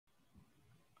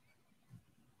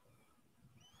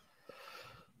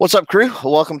What's up, crew?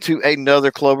 Welcome to another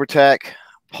CloverTech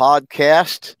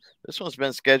podcast. This one's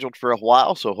been scheduled for a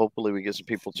while, so hopefully we get some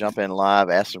people jump in live,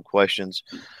 ask some questions,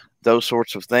 those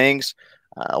sorts of things.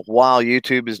 While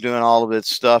YouTube is doing all of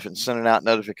its stuff and sending out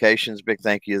notifications, big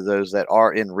thank you to those that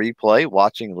are in replay,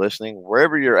 watching, listening,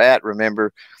 wherever you're at.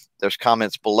 Remember, there's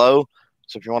comments below.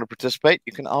 So if you want to participate,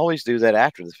 you can always do that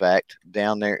after the fact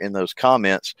down there in those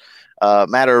comments.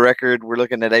 Matter of record, we're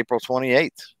looking at April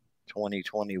 28th.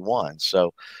 2021.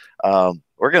 So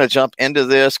we're going to jump into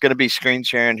this. Going to be screen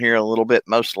sharing here a little bit,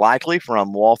 most likely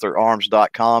from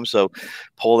waltherarms.com. So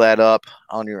pull that up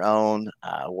on your own,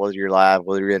 whether you're live,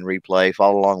 whether you're in replay.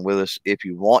 Follow along with us if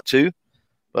you want to.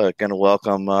 But going to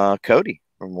welcome Cody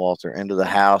from Walther into the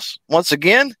house once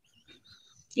again.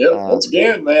 Yep, once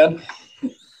again, man.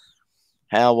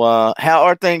 How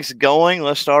are things going?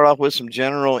 Let's start off with some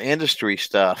general industry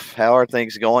stuff. How are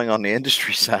things going on the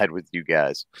industry side with you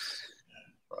guys?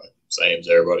 Same as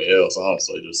everybody else,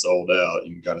 honestly, just sold out.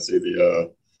 You can kind of see the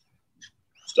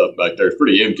stuff back there. It's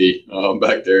pretty empty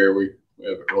back there. We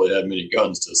haven't really had many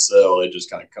guns to sell. They just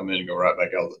kind of come in and go right back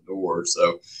out the door.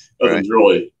 So nothing's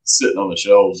really sitting on the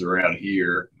shelves around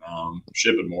here.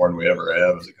 Shipping more than we ever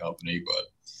have as a company, but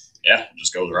yeah, it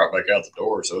just goes right back out the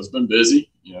door. So it's been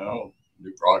busy,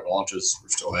 new product launches. We're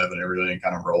still having everything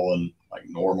kind of rolling like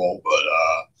normal, but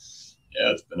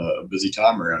yeah, it's been a busy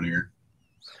time around here.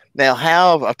 Now,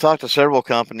 I've talked to several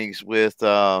companies with,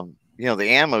 the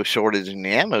ammo shortage and the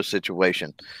ammo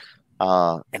situation.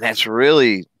 And that's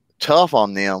really tough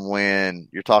on them when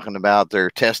you're talking about their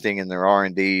testing and their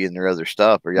R&D and their other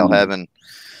stuff. Are y'all having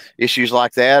issues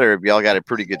like that, or have y'all got a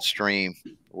pretty good stream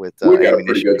with we got a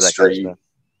pretty good stream. Kind of stuff?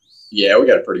 Yeah, we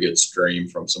got a pretty good stream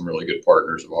from some really good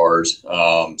partners of ours.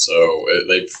 So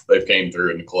they've came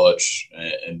through in the clutch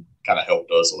and kind of helped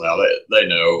us allow that. They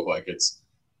know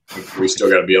we still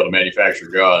got to be able to manufacture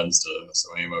guns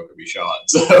so ammo could be shot.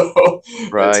 So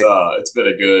right. It's been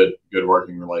a good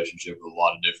working relationship with a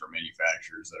lot of different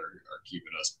manufacturers that are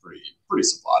keeping us pretty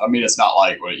supplied. I mean, it's not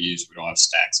like what it used. We don't have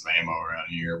stacks of ammo around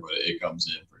here, but it comes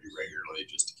in pretty regularly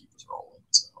just to keep us rolling.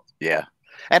 So yeah.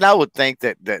 And I would think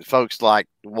that folks like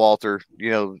Walther,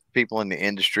 people in the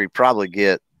industry probably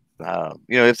get,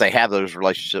 if they have those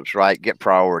relationships right, get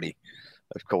priority,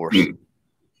 of course.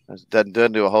 It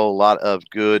doesn't do a whole lot of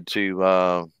good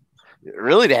to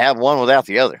really to have one without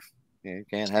the other. You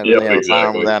can't have a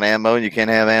firearm without ammo, and you can't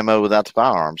have ammo without the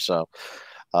firearm. So,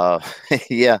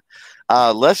 yeah,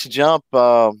 let's just jump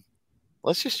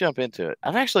into it.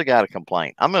 I've actually got a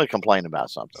complaint. I'm going to complain about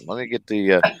something. Let me get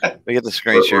the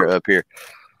screen share up here.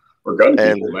 We're gun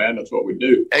people, man. That's what we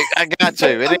do. I got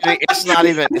to.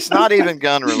 It's not even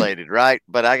gun related, right?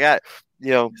 But I got,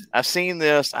 I've seen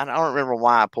this. I don't remember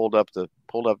why I pulled up the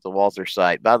Walther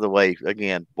site. By the way,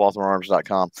 again,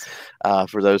 waltherarms.com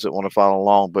for those that want to follow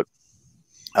along. But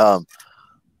I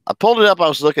pulled it up. I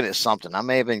was looking at something. I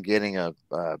may have been getting a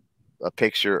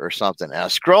picture or something. And I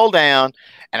scroll down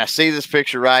and I see this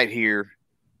picture right here.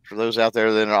 For those out there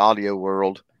in the audio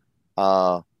world,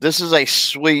 this is a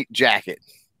sweet jacket.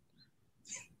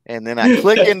 And then I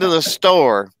click into the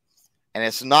store, and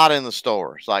it's not in the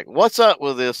store. It's like, what's up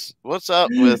with this? What's up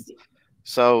with?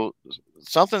 So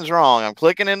something's wrong. I'm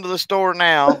clicking into the store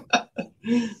now.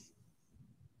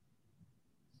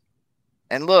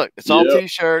 And look, it's all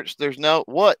T-shirts. There's no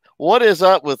what is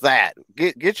up with that?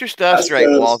 Get your stuff straight,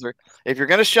 Walther. If you're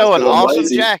going to show an awesome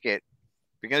jacket,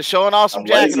 if you're going to show an awesome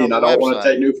jacket on the website, I don't want to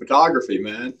take new photography,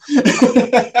 man.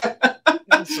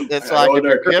 It's like if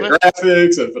you're gonna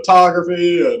graphics and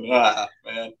photography and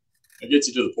man, it gets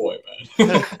you to the point,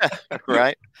 man.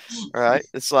 Right.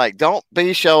 It's like, don't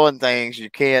be showing things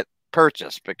you can't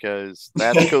purchase because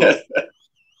that's cool.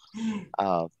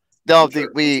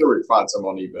 We find some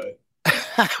on eBay.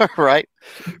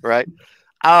 Right.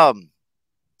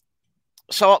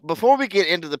 So before we get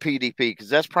into the PDP, because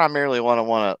that's primarily what I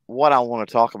want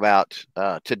to talk about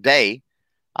today.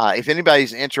 If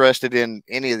anybody's interested in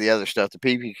any of the other stuff, the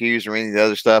PPQs or any of the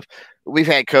other stuff, we've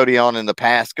had Cody on in the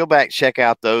past. Go back, check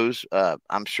out those.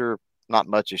 I'm sure not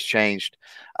much has changed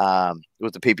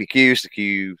with the PPQs, the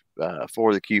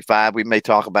Q4, the Q5. We may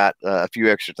talk about a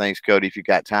few extra things, Cody, if you've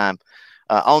got time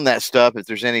on that stuff, if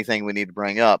there's anything we need to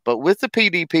bring up. But with the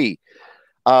PDP,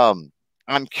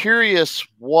 I'm curious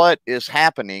what is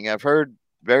happening. I've heard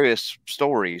various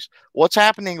stories. What's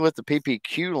happening with the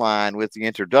PPQ line with the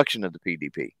introduction of the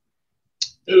PDP?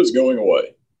 It is going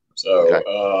away. So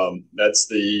that's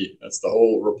the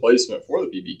whole replacement for the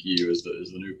PPQ is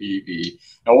the new PDP.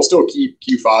 Now we'll still keep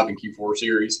Q5 and Q4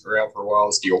 series around for a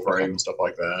while, steel frame and stuff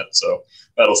like that. So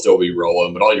that'll still be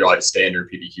rolling, but all your like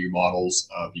standard PPQ models,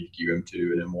 PPQ M2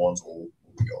 and M1s will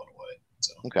be going away.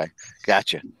 So. Okay,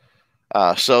 gotcha.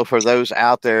 So for those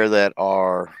out there that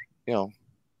are,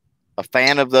 a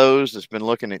fan of those, that's been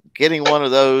looking at getting one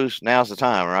of those, now's the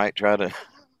time, right? Try to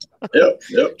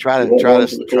try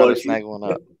to snag one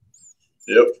up.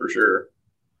 Yep, for sure.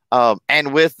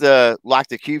 And with the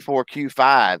Q4,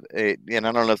 Q5, and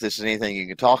I don't know if this is anything you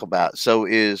can talk about. So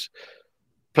is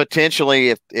potentially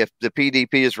if the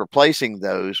PDP is replacing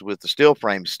those with the steel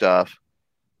frame stuff,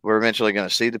 we're eventually going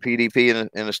to see the PDP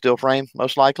in a steel frame,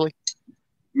 most likely.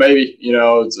 Maybe,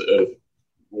 it's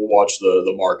we'll watch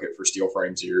the market for steel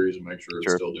frame series and make sure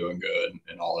it's still doing good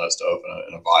and all that stuff,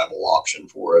 and a viable option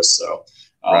for us. So,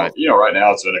 right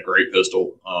now it's been a great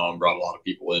pistol. Brought a lot of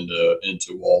people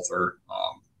into Walther,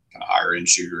 kind of higher end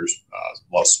shooters,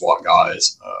 a lot of SWAT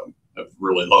guys have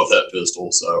really loved that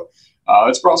pistol. So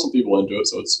it's brought some people into it.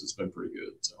 So it's been pretty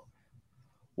good. So.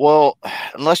 Well,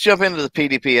 let's jump into the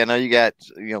PDP. I know you got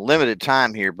limited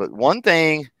time here, but one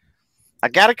thing I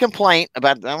got a complaint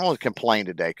about. I'm going to complain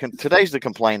today. Today's the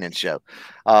complaining show.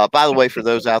 By the way, for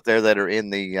those out there that are in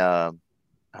the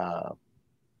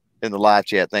live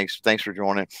chat, thanks for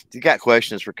joining. If you got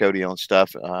questions for Cody on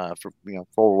stuff, for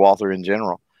Walther in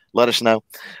general, let us know.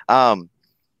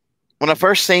 When I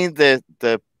first seen the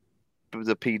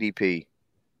PDP,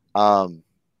 and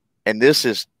this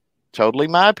is totally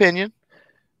my opinion.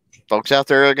 Folks out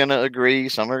there are going to agree.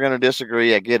 Some are going to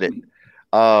disagree. I get it.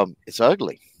 It's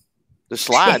ugly. The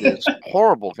slide is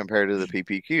horrible compared to the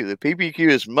PPQ. The PPQ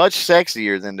is much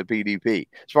sexier than the PDP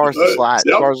as far as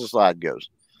the slide goes.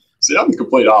 See, I'm the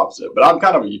complete opposite, but I'm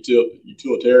kind of a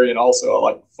utilitarian also. I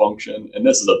like function, and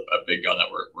this is a big gun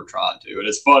that we're trying to. And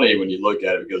it's funny when you look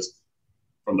at it because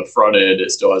from the front end,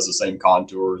 it still has the same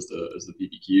contour as the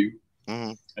PPQ.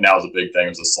 Mm-hmm. And that was a big thing. It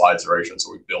was a slide serration,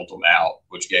 so we built them out,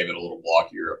 which gave it a little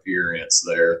blockier appearance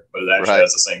there. But it actually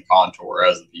has the same contour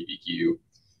as the PPQ.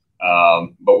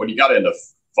 But when you got into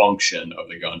function of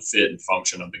the gun, fit and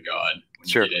function of the gun, when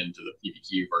you get into the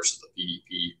PPQ versus the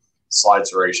PDP, slide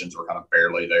serrations were kind of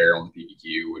barely there on the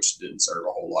PPQ, which didn't serve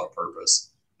a whole lot of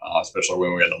purpose, especially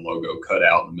when we had the logo cut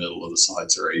out in the middle of the slide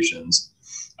serrations.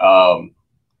 And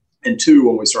two,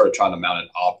 when we started trying to mount an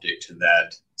optic to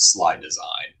that slide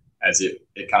design, as it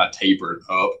kind of tapered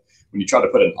up. When you try to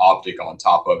put an optic on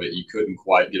top of it, you couldn't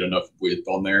quite get enough width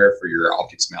on there for your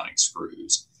optics mounting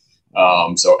screws.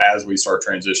 So as we start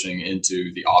transitioning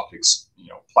into the optics,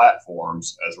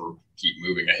 platforms, as we keep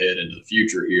moving ahead into the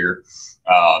future here,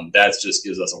 that just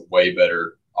gives us a way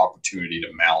better opportunity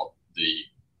to mount the,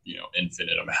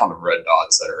 infinite amount of red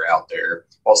dots that are out there,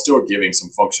 while still giving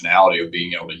some functionality of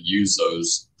being able to use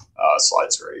those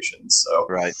slide serrations. So,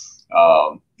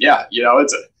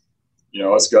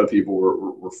 us gun people,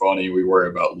 we're funny. We worry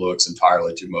about looks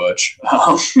entirely too much.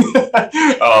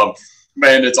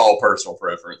 Man, it's all personal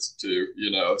preference too,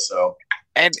 so.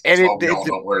 And we all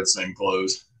don't wear the same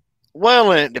clothes.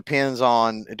 Well, and it depends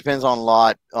on a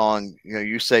lot on,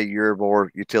 you say you're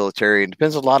more utilitarian. It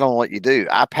depends a lot on what you do.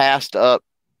 I passed up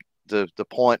the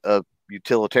point of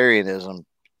utilitarianism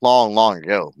long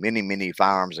ago, many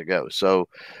firearms ago. So,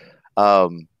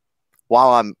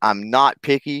 while I'm not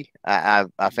picky, I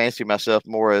fancy myself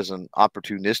more as an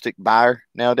opportunistic buyer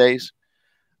nowadays.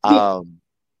 There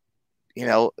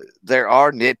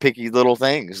are nitpicky little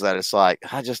things that it's like,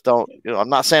 I just don't, I'm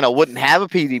not saying I wouldn't have a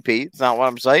PDP. It's not what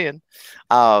I'm saying.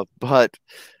 But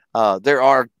there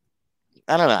are,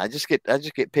 I don't know. I just get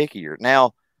pickier.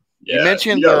 Now, you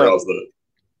mentioned,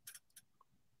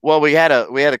 well, we had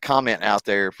a comment out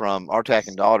there from Artac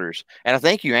and Daughters, and I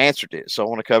think you answered it. So I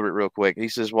want to cover it real quick. He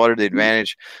says, what are the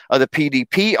advantage of the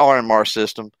PDP RMR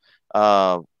system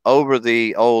over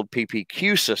the old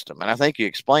PPQ system? And I think you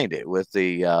explained it with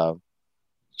the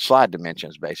slide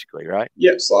dimensions, basically, right?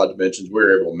 Yeah, slide dimensions. We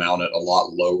were able to mount it a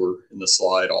lot lower in the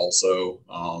slide also.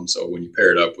 So when you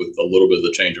pair it up with a little bit of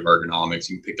the change of ergonomics,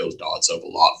 you can pick those dots up a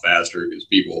lot faster, because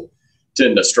people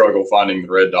tend to struggle finding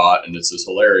the red dot, and it's this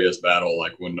hilarious battle.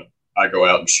 Like when I go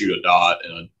out and shoot a dot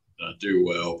and I do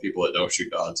well, people that don't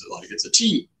shoot dots are like, it's a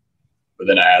cheat. But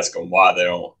then I ask them why they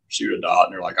don't shoot a dot,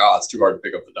 and they're like, it's too hard to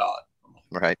pick up the dot.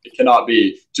 Right. It cannot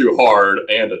be too hard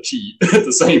and a cheat at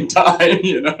the same time.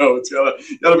 It's gotta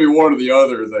be one or the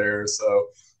other there. So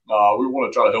we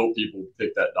want to try to help people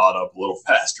pick that dot up a little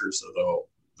faster, so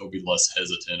they'll be less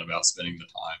hesitant about spending the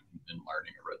time in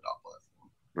learning a red dot platform.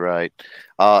 Right.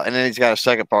 And then he's got a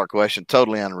second part question,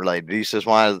 totally unrelated. He says,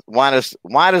 why does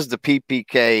the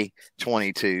PPK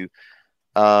 22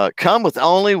 come with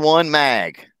only one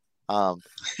mag?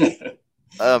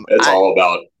 It's all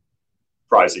about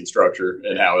pricing structure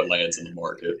and how it lands in the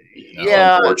market.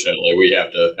 Unfortunately, we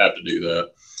have to do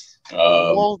that.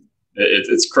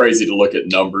 It's crazy to look at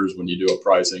numbers when you do a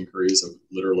price increase of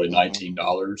literally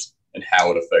 $19 and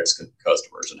how it affects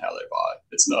customers and how they buy.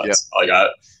 It's nuts. Yep.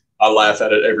 Like I laugh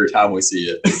at it every time we see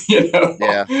it.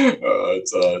 Yeah,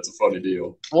 it's a funny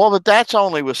deal. Well, but that's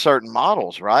only with certain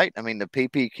models, right? I mean, the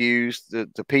PPQs,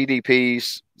 the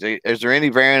PDPs. Is there any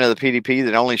variant of the PDP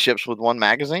that only ships with one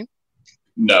magazine?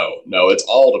 No, it's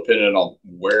all dependent on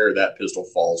where that pistol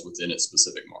falls within its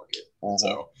specific market.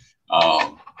 So,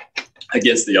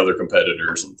 against the other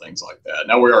competitors and things like that.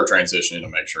 Now we are transitioning to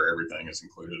make sure everything is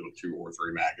included with 2 or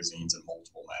 3 magazines and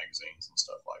multiple magazines and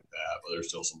stuff like that. But there's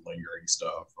still some lingering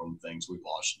stuff from things we've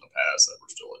launched in the past that we're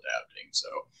still adapting. So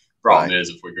problem is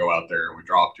if we go out there and we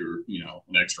drop to,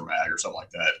 an extra mag or something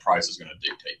like that, price is going to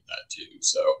dictate that too.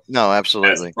 So no,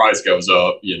 absolutely. As the price goes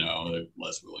up, they're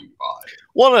less willing to buy.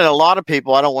 Well, and a lot of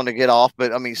people, I don't want to get off,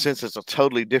 but I mean, since it's a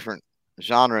totally different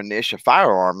genre niche of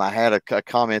firearm, I had a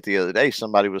comment the other day.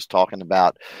 Somebody was talking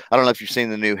about, I don't know if you've seen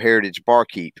the new Heritage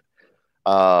Barkeep,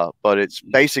 but it's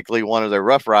basically one of their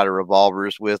Rough Rider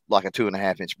revolvers with like a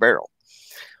 2.5-inch barrel.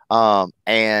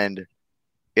 And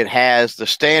it has the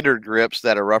standard grips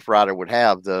that a Rough Rider would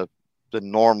have, the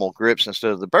normal grips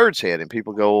instead of the bird's head. And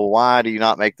people go, well, why do you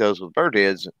not make those with bird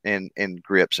heads and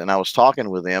grips? And I was talking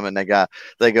with them and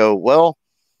they go, well,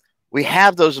 we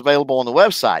have those available on the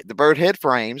website, the bird head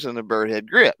frames and the bird head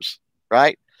grips,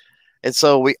 right? And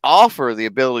so we offer the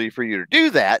ability for you to do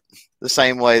that the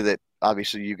same way that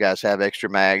obviously you guys have extra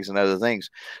mags and other things.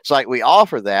 It's like we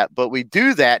offer that, but we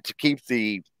do that to keep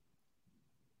the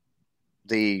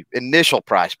initial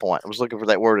price point. I was looking for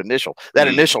that word initial, that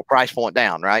initial price point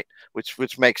down, right?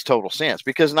 Which makes total sense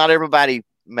because not everybody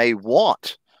may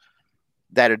want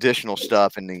that additional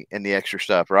stuff and the extra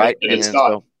stuff, right? And it's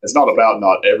not about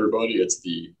not everybody, it's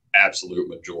the absolute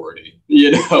majority.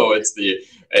 It's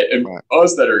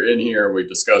us that are in here, we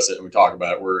discuss it and we talk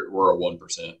about it, we're a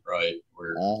 1%, right?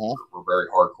 We're very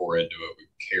hardcore into it. We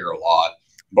care a lot,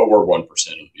 but we're 1% of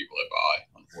the people that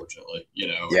buy, unfortunately,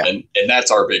 and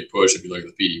that's our big push. If you look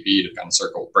at the PDP to kind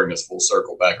of bring this full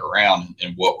circle back around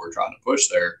and what we're trying to push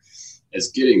there is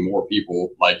getting more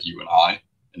people like you and I,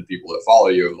 and the people that follow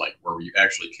you, like where you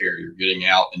actually care, you're getting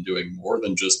out and doing more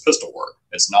than just pistol work.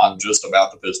 It's not just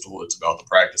about the pistol. It's about the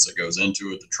practice that goes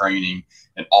into it, the training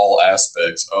and all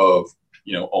aspects of,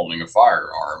 owning a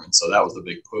firearm. And so that was the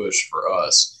big push for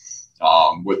us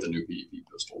with the new PDP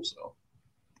pistol. So.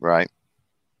 Right.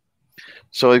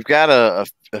 So we've got a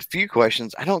few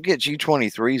questions. I don't get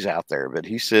G23s out there, but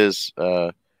he says,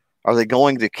 are they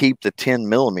going to keep the 10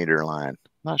 millimeter line?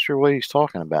 I'm not sure what he's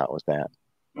talking about with that.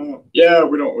 Yeah,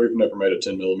 we've never made a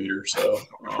 10 millimeter, so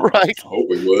right. I hope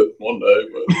we would one day.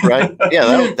 But. Right?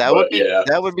 Yeah,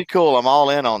 that would be cool. I'm all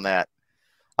in on that.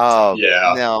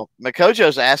 Now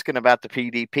Makojo's asking about the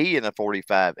PDP and the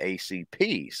 45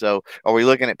 ACP. So, are we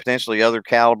looking at potentially other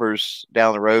calibers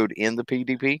down the road in the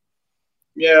PDP?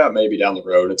 Yeah, maybe down the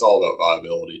road. It's all about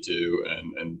viability too,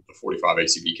 and the 45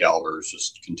 ACP caliber is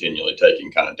just continually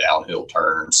taking kind of downhill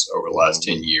turns over the last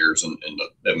 10 years, and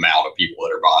the amount of people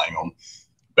that are buying them.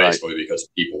 Basically, because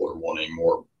people are wanting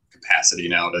more capacity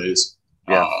nowadays.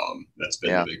 Yeah. That's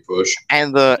been the big push.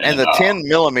 And the 10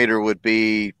 millimeter would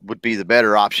be the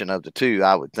better option of the two,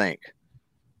 I would think.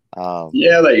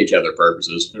 They each have their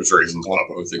purposes. There's reasons why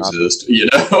both exist,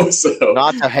 So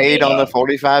not to hate on the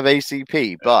 45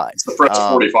 ACP, but the Press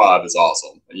 45 is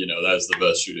awesome. That's the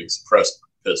best shooting suppressed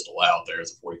pistol out there.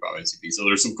 Is a 45 ACP. So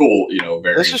there's some cool,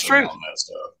 variants around that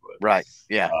stuff. But, right?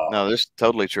 Yeah. No, this is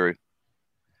totally true.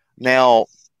 Now,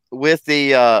 with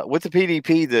the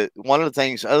PDP,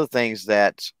 other things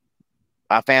that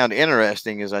I found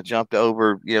interesting is I jumped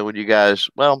over, when you guys,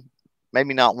 well,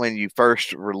 maybe not when you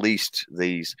first released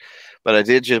these, but I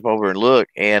did jump over and look,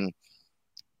 and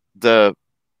the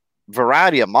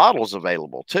variety of models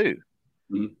available too.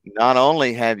 Mm-hmm. Not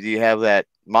only have that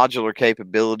modular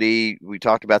capability, we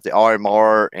talked about the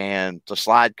RMR and the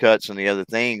slide cuts and the other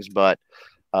things, but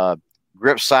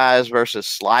grip size versus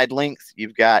slide length,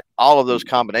 you've got all of those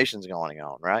combinations going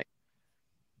on, right?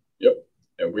 Yep.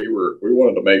 And we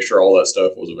wanted to make sure all that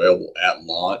stuff was available at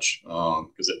launch,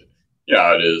 because it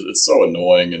is. It's so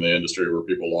annoying in the industry where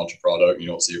people launch a product and you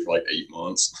don't see it for like 8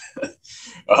 months.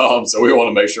 So we want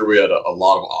to make sure we had a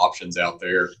lot of options out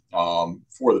there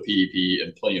for the PDP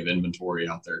and plenty of inventory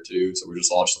out there too. So we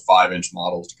just launched the 5-inch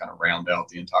models to kind of round out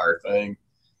the entire thing.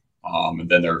 And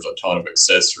then there's a ton of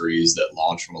accessories that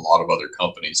launch from a lot of other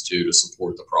companies too to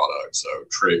support the product. So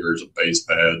triggers and base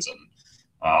pads and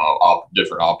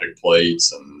different optic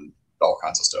plates and all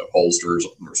kinds of stuff. Holsters.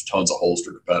 There's tons of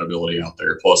holster compatibility out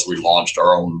there. Plus, we launched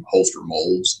our own holster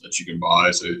molds that you can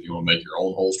buy. So if you want to make your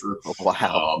own holster,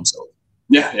 wow.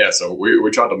 So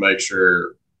we tried to make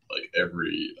sure like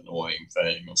every annoying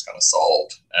thing was kind of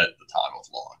solved at the time of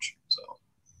launch. So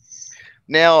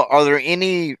now, are there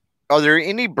any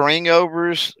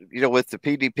bringovers, with the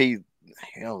PDP,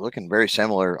 looking very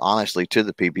similar, honestly, to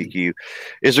the PPQ?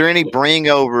 Is there any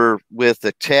bringover with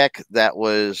the tech that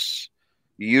was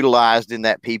utilized in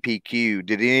that PPQ?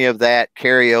 Did any of that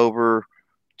carry over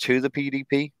to the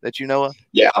PDP that you know of?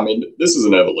 Yeah, I mean, this is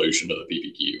an evolution of the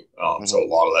PPQ. So a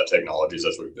lot of that technology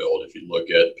as we build, if you look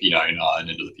at P99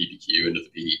 into the PPQ, into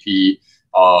the PDP,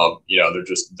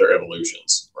 they're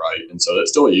evolutions, right? And so it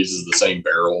still uses the same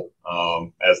barrel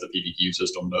as the PPQ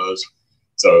system does.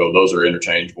 So those are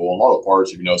interchangeable. A lot of the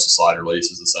parts, if you notice, the slide release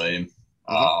is the same.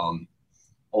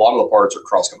 A lot of the parts are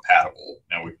cross-compatible.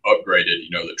 Now we've upgraded,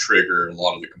 the trigger and a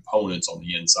lot of the components on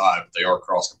the inside, but they are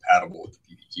cross-compatible with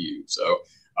the PPQ. So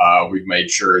we've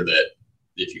made sure that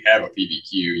if you have a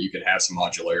PPQ, you can have some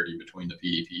modularity between the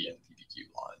PDP and the PPQ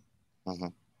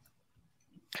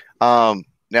line.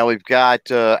 Now we've got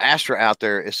Astra out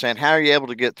there is saying, how are you able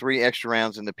to get 3 extra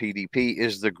rounds in the PDP?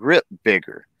 Is the grip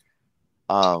bigger?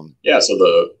 So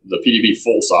the PDP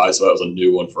full size, so that was a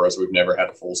new one for us. We've never had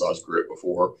a full size grip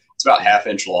before. It's about ½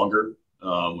 inch longer,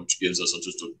 which gives us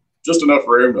just enough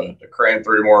room to cram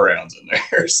 3 more rounds in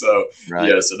there. So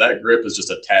so that grip is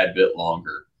just a tad bit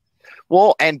longer.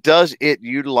 Well, and does the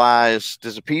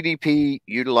PDP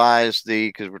utilize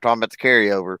because we're talking about the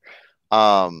carryover,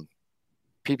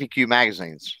 PPQ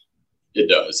magazines? It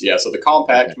does, yeah. So the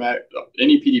compact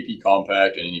any PDP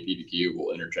compact and any PPQ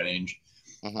will interchange.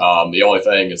 The only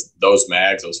thing is those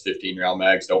 15 round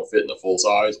mags don't fit in the full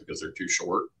size because they're too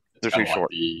short. They're too short.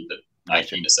 The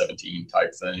 19 to 17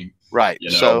 type thing, right?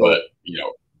 But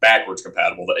backwards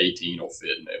compatible. The 18 will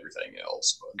fit in everything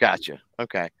else. But. Gotcha.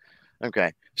 Okay.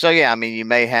 So yeah, I mean, you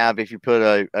may have, if you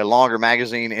put a longer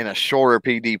magazine in a shorter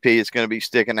PDP, it's going to be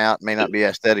sticking out. It may not be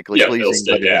aesthetically pleasing. It'll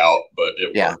stick out, but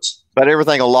it works. But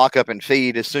everything will lock up and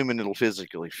feed, assuming it'll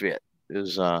physically fit.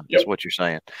 Is what you're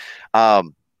saying.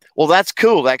 Well, that's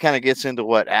cool. That kind of gets into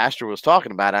what Astra was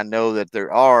talking about. I know that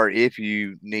there are, if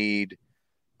you need,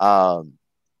 higher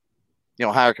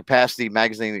capacity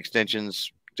magazine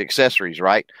extensions, accessories,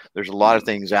 right? There's a lot of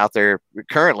things out there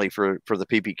currently for the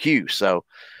PPQ. So,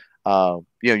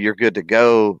 you're good to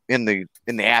go in the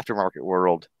aftermarket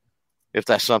world if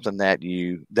that's something that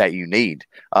you need.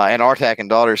 And Artak and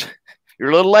Daughters, you're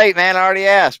a little late, man. I already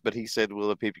asked, but he said, will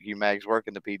the PPQ mags work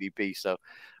in the PDP? So,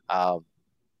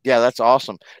 that's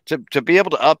awesome to be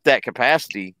able to up that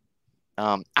capacity.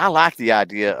 I like the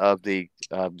idea of the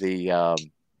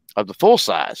full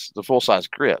size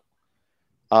grip.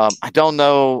 I don't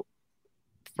know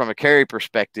from a carry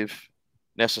perspective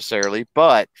necessarily,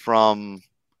 but from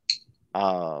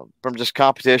just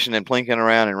competition and plinking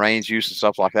around and range use and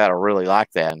stuff like that, I really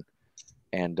like that.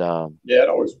 And it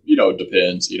always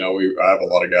depends. I have a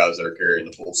lot of guys that are carrying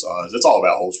the full size. It's all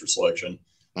about holster selection.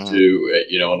 Too,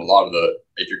 and a lot of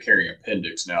if you're carrying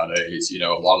appendix nowadays, a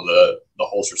lot of the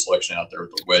holster selection out there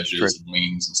with the wedges and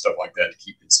wings and stuff like that to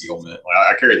keep concealment.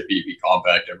 I carry the PDP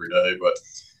compact every day, but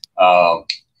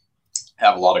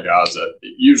have a lot of guys that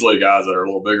are a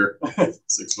little bigger,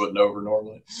 6 foot and over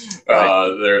normally.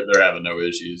 They're having no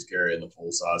issues carrying the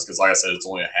full size because, like I said, it's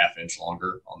only a ½ inch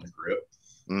longer on the grip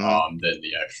than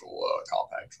the actual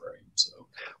compact frame. So,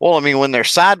 well, I mean, when they're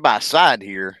side by side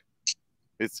here,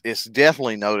 it's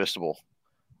definitely noticeable.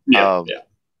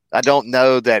 I don't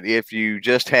know that if you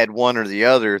just had one or the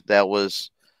other that was,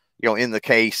 in the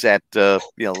case at the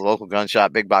local gun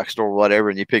shop, big box store, whatever,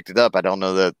 and you picked it up. I don't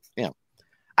know that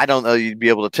I don't know you'd be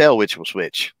able to tell which was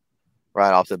which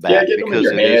right off the bat. Yeah, getting them in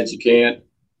your hands, you can't.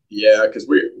 Yeah, because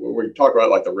when we talk about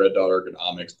like the red dot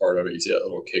ergonomics part of it, you see that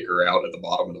little kicker out at the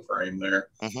bottom of the frame there.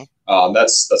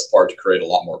 That's the part to create a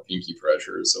lot more pinky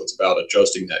pressure. So it's about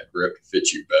adjusting that grip to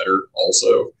fit you better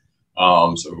also.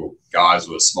 So guys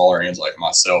with smaller hands like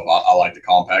myself, I like the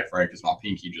compact frame because my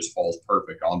pinky just falls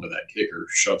perfect onto that kicker,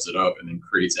 shoves it up, and then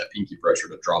creates that pinky pressure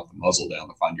to drop the muzzle down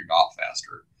to find your dot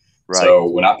faster. Right. So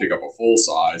when I pick up a full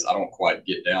size, I don't quite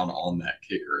get down on that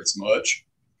kicker as much.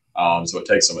 So it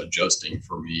takes some adjusting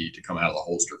for me to come out of the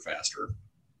holster faster.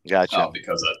 Gotcha.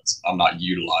 Because I'm not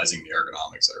utilizing the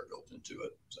ergonomics that are built into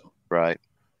it. So right.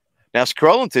 Now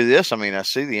scrolling through this, I mean, I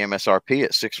see the MSRP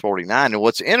at $649, and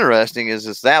what's interesting is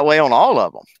it's that way on all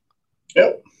of them.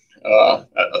 Yep.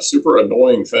 A super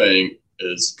annoying thing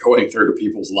is going through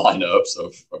people's lineups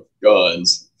of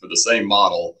guns for the same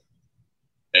model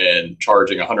and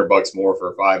charging $100 more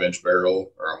for a 5-inch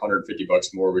barrel or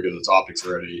 $150 more because it's optics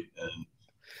ready. And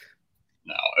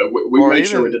no, we make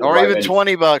sure we did the or even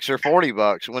 $20 or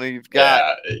 $40 when you've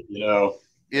got,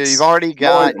 you've already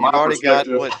got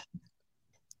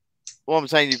Well, I'm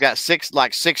saying you've got six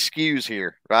SKUs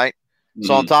here, right? Mm-hmm.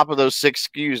 So on top of those 6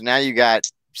 SKUs, now you got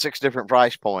 6 different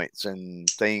price points and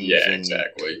things. Yeah, and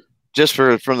exactly. Just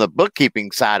from the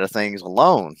bookkeeping side of things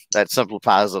alone, that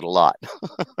simplifies it a lot.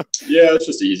 Yeah, it's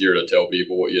just easier to tell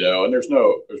people, and there's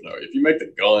no, if you make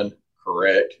the gun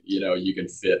correct, you can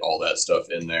fit all that stuff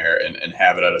in there and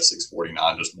have it at a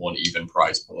 649, just one even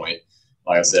price point,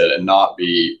 like I said, and not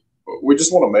be, we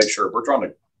just want to make sure, we're trying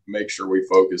to make sure we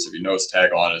focus. If you notice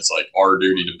tagline, it's like our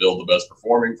duty to build the best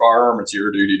performing firearm. It's your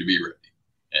duty to be ready.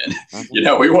 And,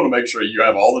 we want to make sure you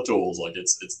have all the tools. Like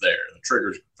it's there. The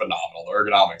trigger's phenomenal. The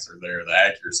ergonomics are there. The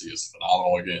accuracy is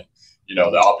phenomenal again.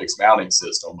 The optics mounting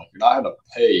system, like you're not having to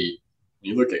pay.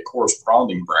 When you look at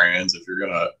corresponding brands, if you're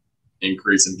going to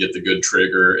increase and get the good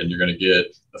trigger and you're going to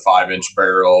get the 5-inch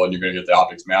barrel and you're going to get the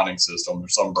optics mounting system,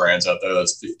 there's some brands out there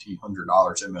that's $1,500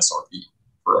 MSRP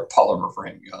for a polymer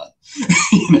frame gun.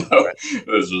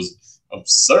 It's just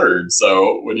absurd.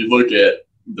 So when you look at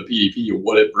the PDP and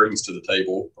what it brings to the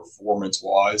table performance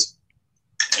wise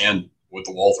and with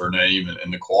the Walther name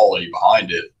and the quality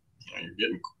behind it, you're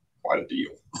getting quite a deal.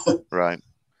 Right.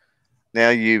 Now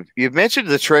you've mentioned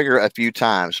the trigger a few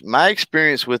times. My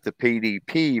experience with the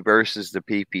PDP versus the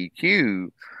PPQ,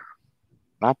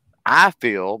 I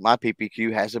feel my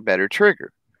PPQ has a better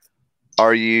trigger.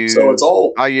 Are you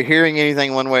hearing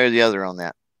anything one way or the other on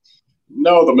that?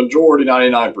 No, the majority,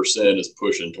 99%, is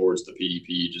pushing towards the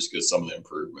PDP just because some of the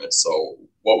improvements. So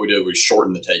what we did was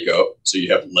shorten the take up, so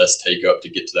you have less take up to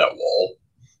get to that wall,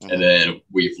 and then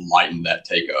we've lightened that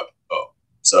take up.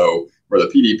 So where the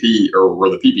PDP or where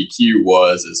the PPQ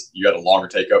was, is you had a longer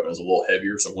take up and it was a little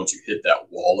heavier. So once you hit that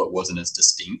wall, it wasn't as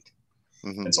distinct.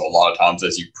 And so a lot of times,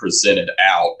 as you presented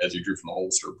out, as you drew from the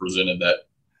holster, presented that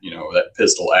that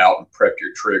pistol out and prepped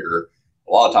your trigger,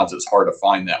 a lot of times it's hard to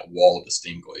find that wall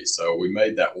distinctly. So we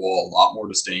made that wall a lot more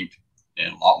distinct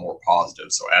and a lot more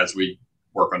positive. So as we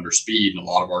work under speed, and a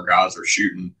lot of our guys are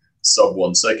shooting sub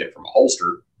 1 second from a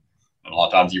holster, and a lot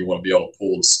of times you want to be able to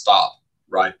pull and stop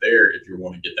right there if you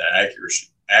want to get that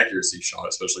accuracy shot,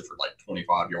 especially for like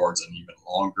 25 yards and even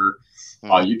longer.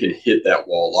 You can hit that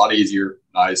wall a lot easier,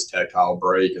 nice tactile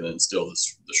break, and then still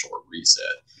the short reset.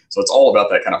 So it's all about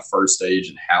that kind of first stage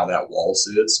and how that wall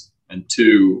sits. And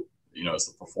 2, it's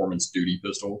the performance duty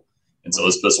pistol. And so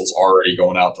this pistol's already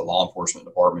going out to law enforcement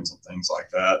departments and things like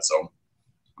that. So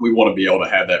we want to be able to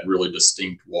have that really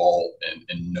distinct wall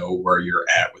and know where you're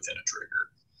at within a trigger.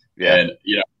 Yeah. And,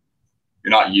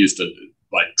 you're not used to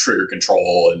like trigger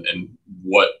control and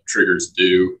what triggers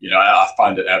do. I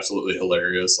find it absolutely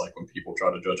hilarious. Like when people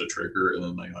try to judge a trigger and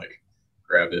then they like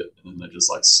grab it and then they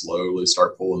just like slowly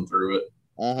start pulling through it,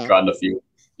 trying to feel.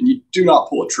 And you do not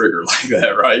pull a trigger like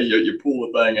that, right? You pull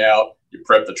the thing out, you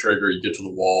prep the trigger, you get to the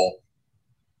wall,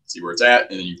 see where it's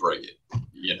at, and then you break it.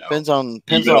 Depends on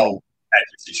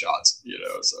accuracy shots.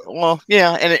 So well,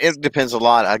 yeah, and it depends a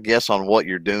lot, I guess, on what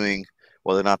you're doing,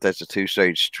 whether or not that's a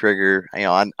 2-stage trigger.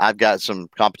 I've got some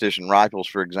competition rifles,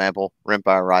 for example,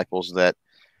 rimfire rifles that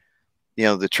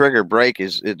the trigger break they're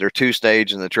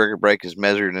 2-stage, and the trigger break is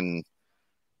measured in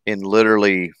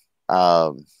literally.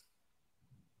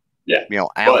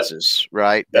 Ounces,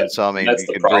 right? And so, I mean, that's you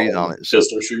the can breathe on it.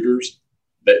 Pistol shooters,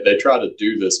 they try to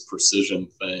do this precision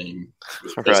thing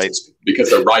with pistols because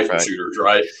they're rifle shooters,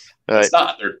 right? It's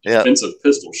not. They're defensive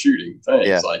pistol shooting things.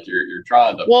 Yeah. Like you're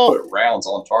trying to put rounds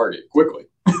on target quickly.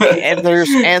 and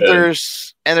there's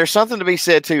something to be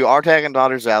said too. Our Tagging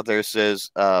Daughters out there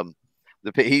says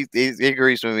he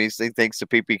agrees with me. He thinks the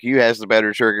PPQ has the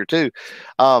better trigger too.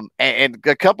 And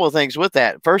a couple of things with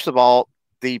that. First of all,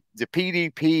 the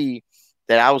PDP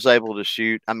that I was able to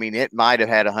shoot, I mean, it might have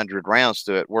had 100 rounds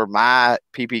to it, where my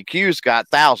PPQ's got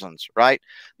thousands, right?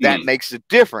 That makes a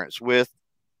difference with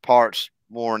parts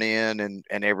worn in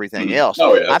and everything else.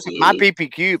 Oh, yeah, my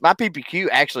PPQ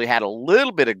actually had a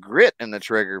little bit of grit in the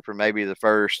trigger for maybe the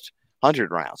first 100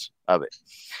 rounds of it.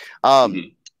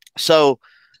 So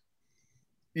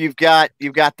you've got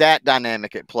that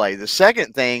dynamic at play. The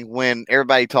second thing, when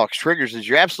everybody talks triggers, is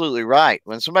you're absolutely right.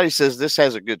 When somebody says this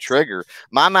has a good trigger,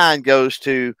 my mind goes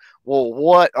to, well,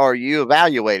 what are you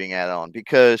evaluating it on?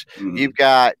 Because you've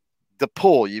got the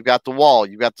pull, you've got the wall,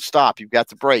 you've got the stop, you've got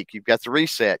the break, you've got the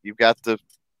reset, you've got the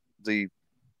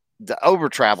over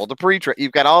travel, the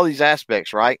you've got all these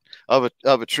aspects, right, of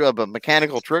a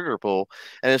mechanical trigger pull.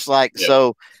 And it's like,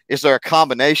 so is there a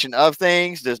combination of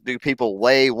things? Do people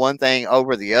weigh one thing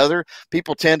over the other?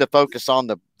 People tend to focus on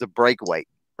the break weight,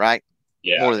 right?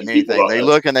 Yeah, more than anything. They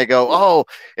look and they go, oh,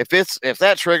 if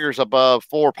that trigger's above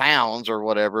 4 pounds or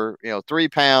whatever, 3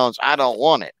 pounds, I don't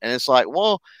want it. And it's like,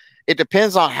 well, it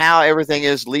depends on how everything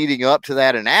is leading up to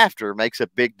that and after makes a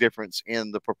big difference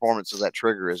in the performance of that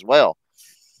trigger as well.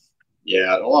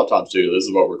 Yeah, a lot of times too, this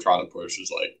is what we're trying to push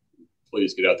is like,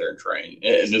 please get out there and train.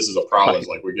 And this is a problem. Right. Is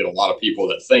like we get a lot of people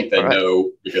that think they know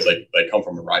because they come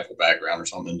from a rifle background or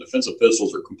something. Defensive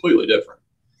pistols are completely different.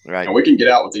 Right. And we can get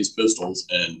out with these pistols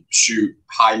and shoot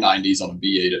high 90s on a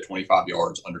V8 at 25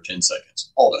 yards under 10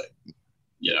 seconds all day.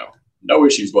 You know, no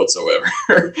issues whatsoever.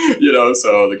 You know,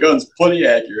 so the gun's plenty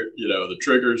accurate. You know, the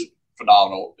trigger's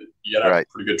phenomenal. You got to have a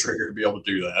pretty good trigger to be able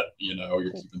to do that. You know,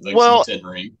 you're keeping things in the 10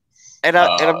 ring. And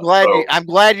I'm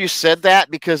glad you said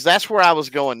that, because that's where I was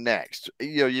going next.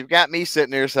 You know, you've got me sitting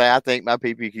there saying I think my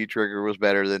PPQ trigger was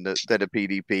better than the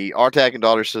PDP. RTAC and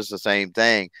Daughter says the same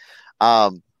thing.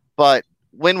 But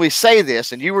when we say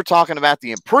this, and you were talking about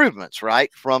the improvements,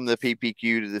 right, from the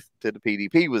PPQ to the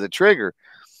PDP with the trigger,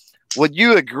 would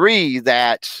you agree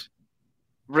that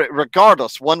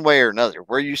regardless, one way or another,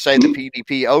 where you say the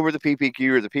PDP over the PPQ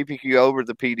or the PPQ over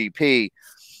the PDP,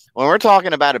 when we're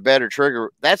talking about a better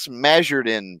trigger, that's measured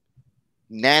in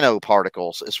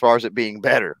nanoparticles as far as it being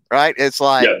better, right? It's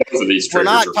like both of these we're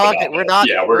not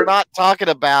talking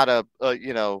about a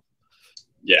you know.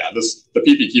 Yeah, the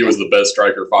PPQ is the best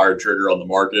striker fired trigger on the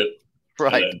market.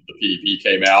 Right. And the PDP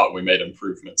came out and we made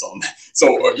improvements on that.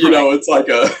 So, you know, it's like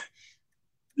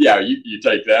you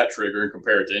take that trigger and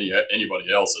compare it to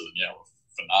anybody else's, and we're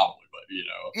phenomenally, but you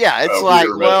know. Yeah, it's like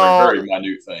very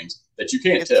minute things that you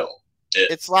can't tell.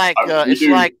 It's like I'm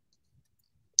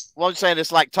saying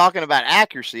it's like talking about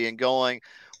accuracy and going,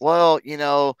 well, you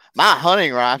know, my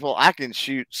hunting rifle, I can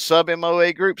shoot sub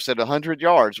MOA groups at 100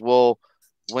 yards. Well,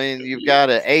 when you've got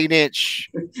an 8-inch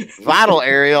vital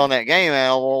area on that game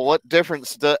ammo, well, what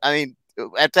difference at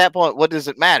that point, what does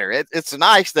it matter? It's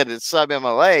nice that it's sub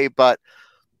MOA, but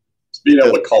being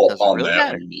able to call upon really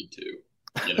that when you need to.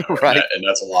 You know, right. And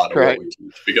that's a lot of what we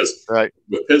teach, because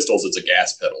with pistols, it's a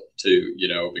gas pedal too, you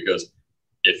know, because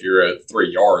if you're at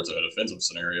 3 yards in a defensive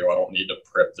scenario, I don't need to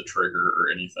prep the trigger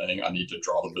or anything. I need to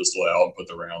draw the pistol out and put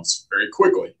the rounds very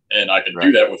quickly. And I can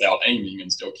do that without aiming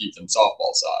and still keep them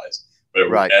softball size.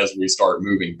 But as we start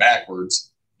moving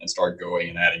backwards and start going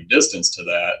and adding distance to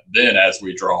that, then as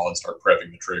we draw and start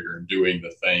prepping the trigger and doing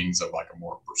the things of like a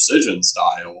more precision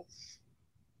style,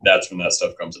 that's when that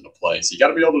stuff comes into play. So you got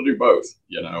to be able to do both,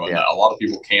 you know, and a lot of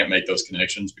people can't make those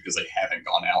connections because they haven't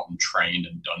gone out and trained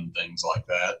and done things like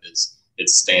that. It's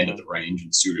stand at the range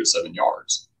and shoot at 7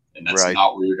 yards. And that's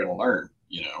not where you're going to learn,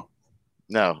 you know.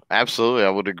 No, absolutely. I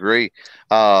would agree.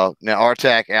 Now,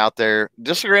 RTAC out there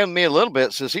disagreeing with me a little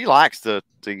bit, says he likes the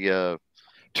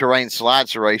terrain slide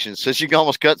serrations. Says you can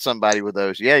almost cut somebody with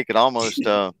those. Yeah, you could almost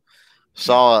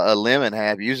saw a limb in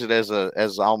half, use it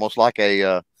as almost like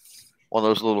a one of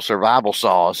those little survival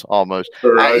saws almost.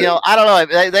 Right. I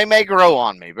don't know. They may grow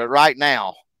on me, but right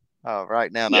now,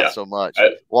 not so much.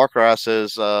 Warcry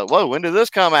says, whoa, when did this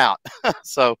come out?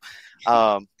 So,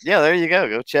 there you go.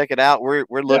 Go check it out. We're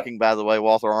looking, by the way,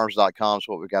 WaltherArms.com is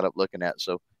what we got up looking at.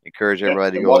 So encourage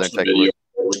everybody to go there and take a look.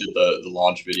 We did the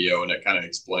launch video, and it kind of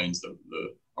explains the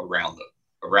around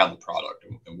the product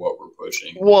and what we're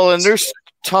pushing. Well, and there's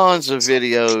tons of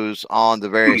videos on the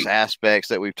various aspects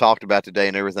that we've talked about today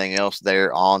and everything else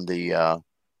there on the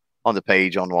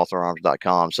page on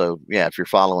WaltherArms.com. So if you're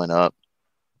following up,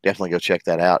 definitely go check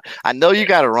that out. I know you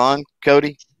got to run,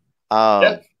 Cody.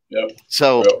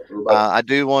 So I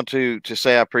do want to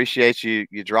say I appreciate you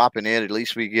dropping in. At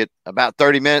least we get about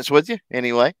 30 minutes with you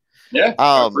anyway. Yeah,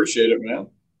 I appreciate it, man.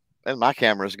 And my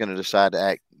camera is going to decide to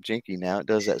act jinky now. It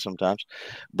does that sometimes.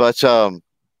 But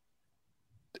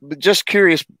just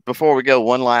curious before we go,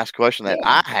 one last question that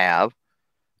I have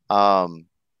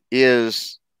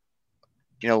is,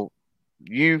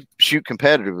 you shoot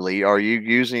competitively. Are you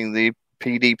using the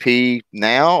PDP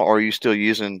now, or are you still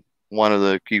using one of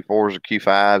the Q4s or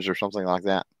Q5s or something like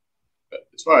that?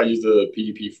 That's why I use the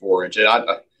PDP 4-inch.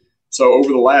 And so over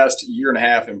the last year and a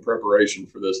half in preparation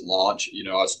for this launch,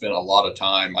 I spent a lot of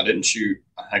time. I didn't shoot.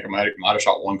 I think I might have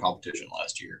shot one competition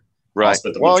last year. Right.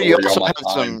 Well, you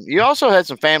also had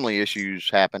some family issues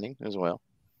happening as well.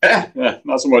 Yeah,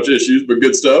 not so much issues, but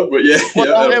good stuff. But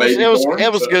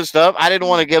it was good stuff. I didn't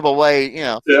want to give away,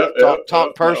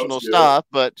 talk personal stuff,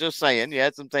 but just saying, you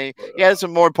had some things. You had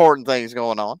some more important things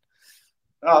going on.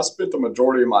 I spent the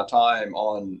majority of my time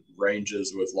on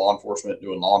ranges with law enforcement,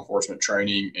 doing law enforcement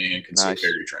training and concealed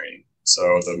carry training.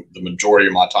 So the majority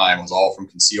of my time was all from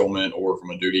concealment or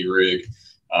from a duty rig,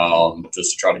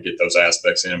 just to try to get those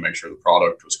aspects in and make sure the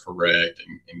product was correct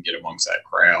and get amongst that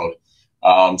crowd.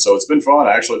 So it's been fun.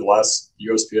 Actually, the last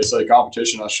USPSA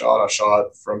competition I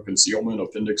shot from concealment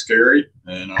appendix carry,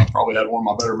 and I probably had one of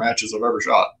my better matches I've ever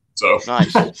shot. So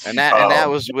nice. And that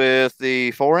was with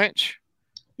the 4-inch.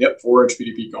 Yep, 4-inch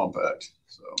PDP compact.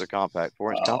 So the compact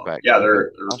 4-inch compact. Yeah,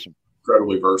 they're awesome.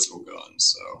 Incredibly versatile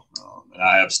guns. So and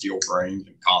I have steel framed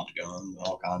and comped guns and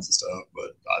all kinds of stuff,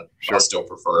 but I still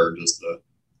prefer just the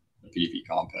PDP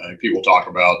compact. People talk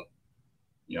about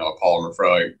a polymer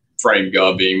frame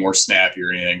gun being more snappy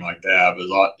or anything like that,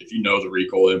 but if you know the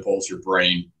recoil impulse, your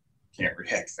brain can't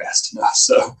react fast enough.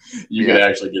 So you can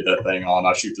actually get that thing on.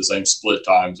 I shoot the same split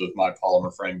times with my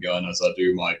polymer frame gun as I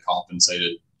do my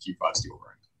compensated Q5 steel frame.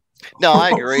 No, I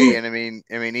agree. And I mean,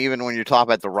 even when you're talking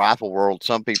about the rifle world,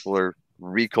 some people are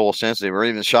recoil sensitive, or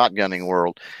even shotgunning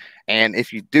world. And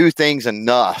if you do things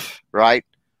enough, right,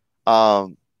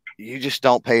 you just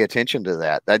don't pay attention to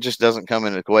that. That just doesn't come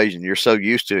into the equation. You're so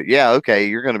used to it. Yeah, okay,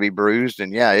 you're going to be bruised,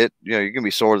 and you're going to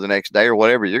be sore the next day or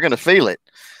whatever. You're going to feel it.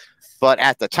 But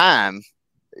at the time,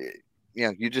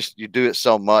 you do it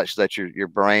so much that your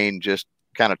brain just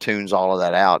kind of tunes all of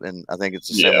that out. And I think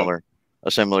it's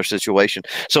a similar situation.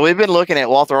 So we've been looking at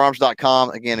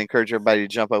waltherarms.com. Again, encourage everybody to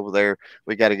jump over there.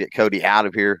 We got to get Cody out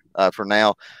of here for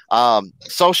now.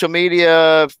 Social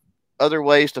media, other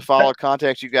ways to follow,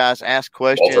 contact you guys, ask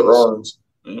questions. Walther Arms.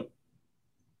 Yeah.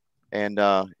 And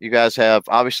you guys have,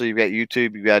 obviously, you've got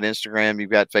YouTube, you've got Instagram,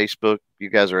 you've got Facebook. You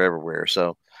guys are everywhere.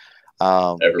 So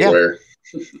everywhere.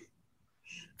 Yeah.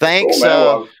 Thanks. Cool,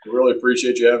 well, I really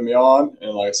appreciate you having me on.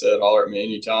 And like I said, holler at me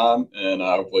anytime. And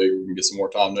hopefully we can get some more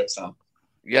time next time.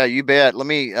 Yeah, you bet. Let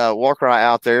me walk right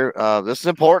out there. This is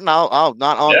important. I'll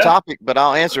not on topic, but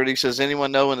I'll answer it. He says,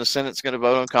 anyone know when the Senate's going to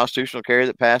vote on constitutional carry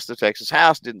that passed the Texas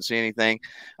House? Didn't see anything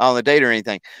on the date or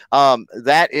anything.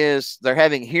 They're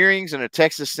having hearings in the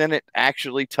Texas Senate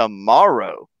actually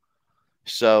tomorrow.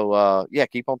 So,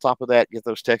 keep on top of that. Get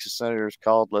those Texas senators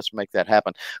called. Let's make that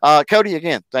happen. Cody,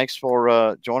 again, thanks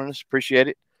for joining us. Appreciate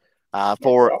it.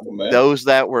 For those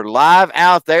that were live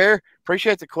out there,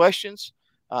 appreciate the questions.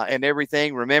 And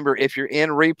everything. Remember, if you're in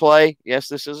replay, yes,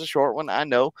 this is a short one, I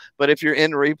know, but if you're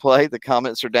in replay, the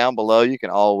comments are down below. You can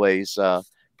always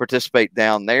participate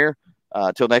down there.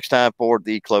 Till next time for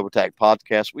the Clover Tack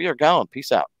podcast, we are gone.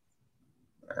 Peace out.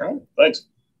 All right. Thanks.